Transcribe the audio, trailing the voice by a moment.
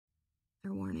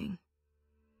Fair warning.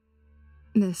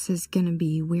 This is gonna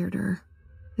be weirder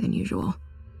than usual.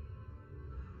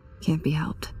 Can't be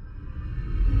helped.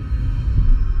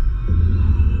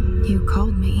 You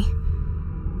called me.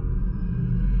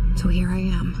 So here I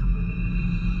am.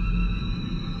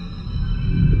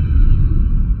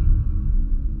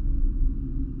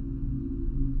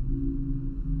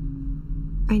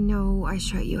 I know I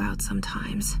shut you out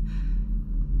sometimes.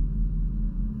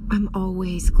 I'm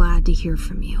always glad to hear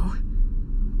from you.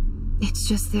 It's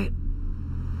just that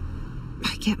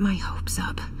I get my hopes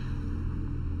up.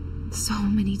 So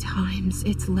many times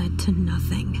it's led to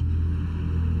nothing.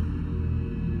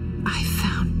 I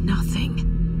found nothing.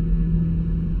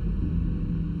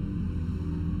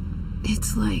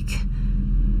 It's like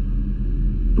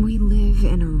we live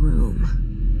in a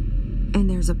room and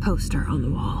there's a poster on the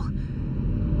wall.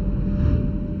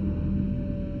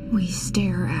 We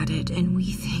stare at it and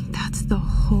we think that's the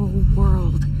whole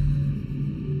world.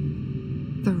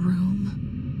 The room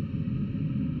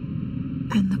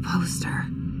and the poster.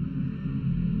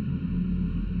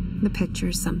 The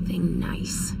picture's something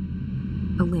nice.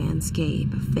 A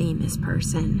landscape, a famous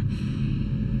person.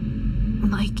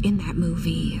 Like in that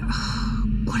movie,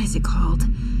 what is it called?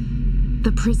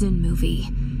 The prison movie.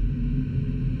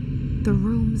 The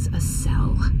room's a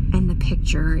cell, and the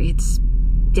picture, it's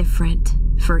different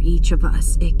for each of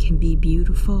us. It can be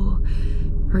beautiful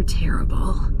or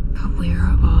terrible, but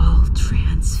we're all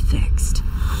transfixed.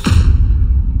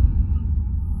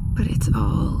 But it's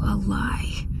all a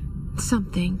lie.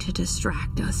 Something to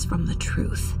distract us from the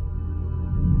truth.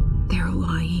 They're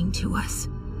lying to us.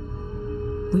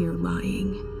 We're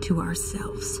lying to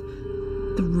ourselves.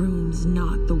 The room's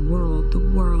not the world. The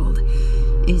world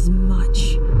is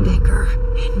much bigger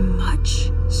and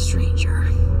much stranger.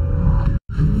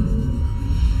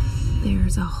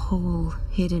 There's a hole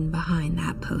hidden behind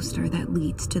that poster that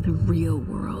leads to the real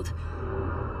world.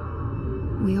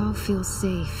 We all feel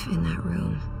safe in that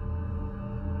room.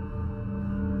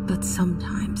 But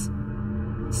sometimes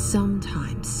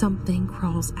something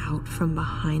crawls out from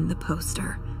behind the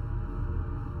poster.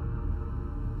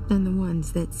 And the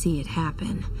ones that see it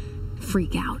happen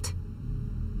freak out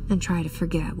and try to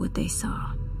forget what they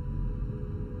saw.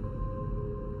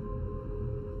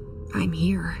 I'm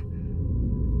here.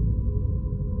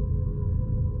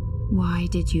 Why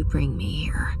did you bring me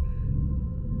here?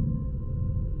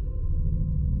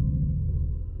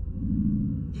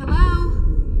 Hello?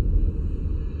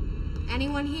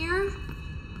 Anyone here?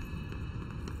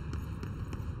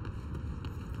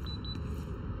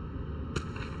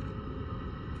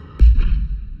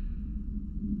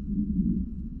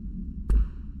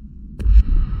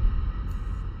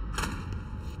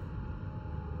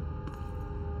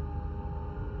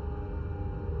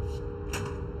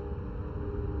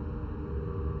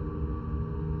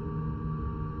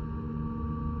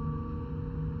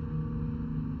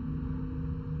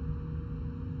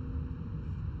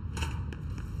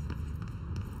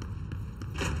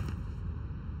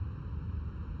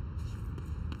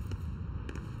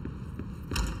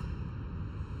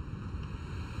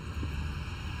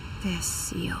 This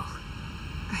seal.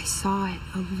 I saw it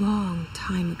a long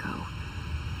time ago.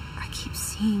 I keep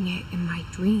seeing it in my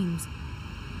dreams.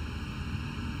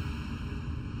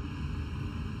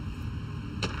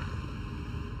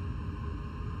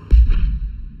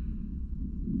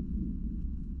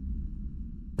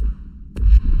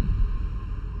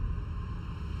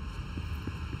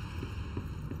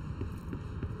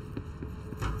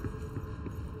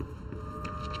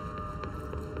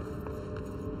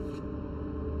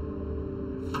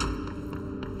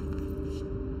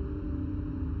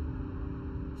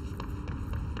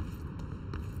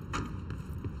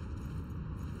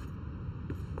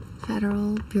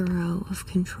 Federal Bureau of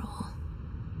Control.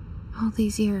 All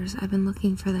these years I've been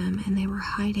looking for them and they were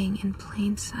hiding in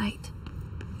plain sight.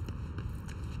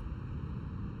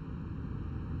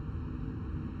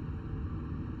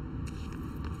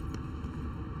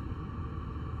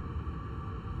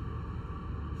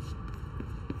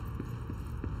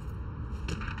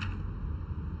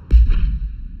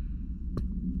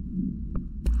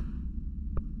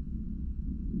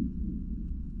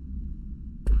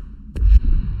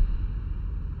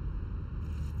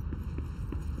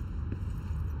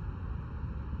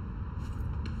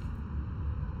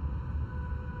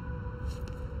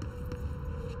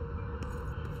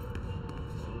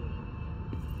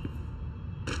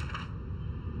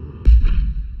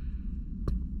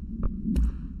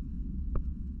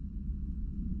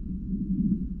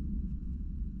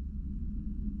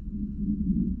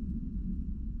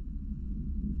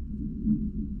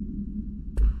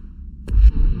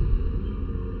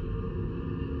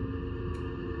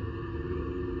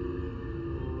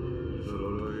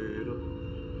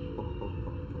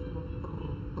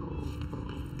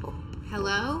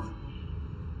 Hello?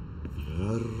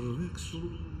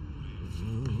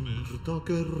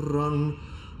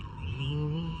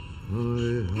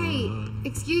 Hey,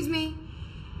 excuse me.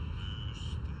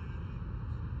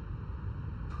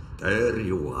 There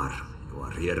you are. You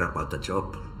are here about the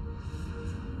job.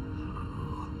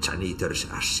 Janitor's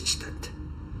assistant.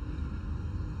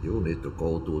 You need to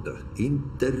go to the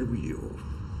interview.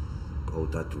 Go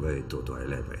that way to the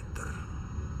elevator.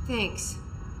 Thanks.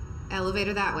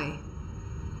 Elevator that way.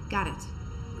 Got it.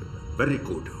 Very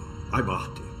good. I'm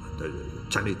Ahti, the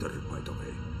janitor, by the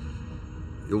way.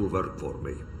 You'll work for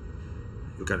me.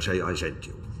 You can say I sent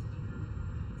you.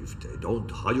 If they don't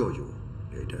hire you,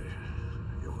 then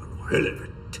you are no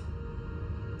helvet.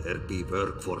 There be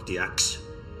work for the axe.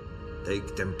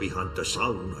 Take them behind the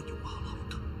sauna, you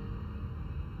hallout.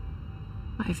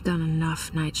 I've done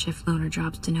enough night shift loner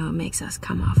jobs to know it makes us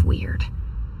come off weird.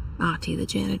 Ahti the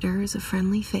janitor is a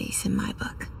friendly face in my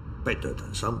book. Better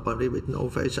than somebody with no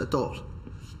face at all.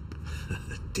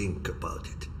 Think about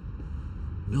it.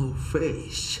 No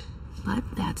face. But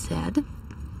that said,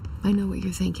 I know what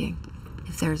you're thinking.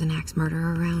 If there's an axe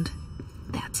murderer around,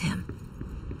 that's him.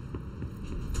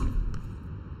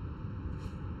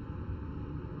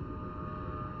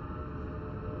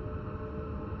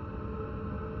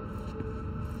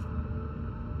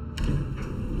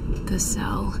 The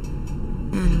cell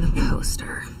and the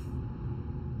poster.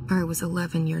 I was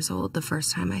 11 years old the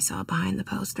first time I saw behind the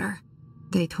poster.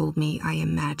 They told me I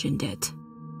imagined it.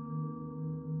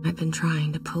 I've been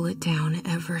trying to pull it down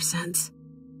ever since.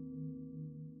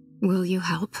 Will you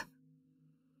help?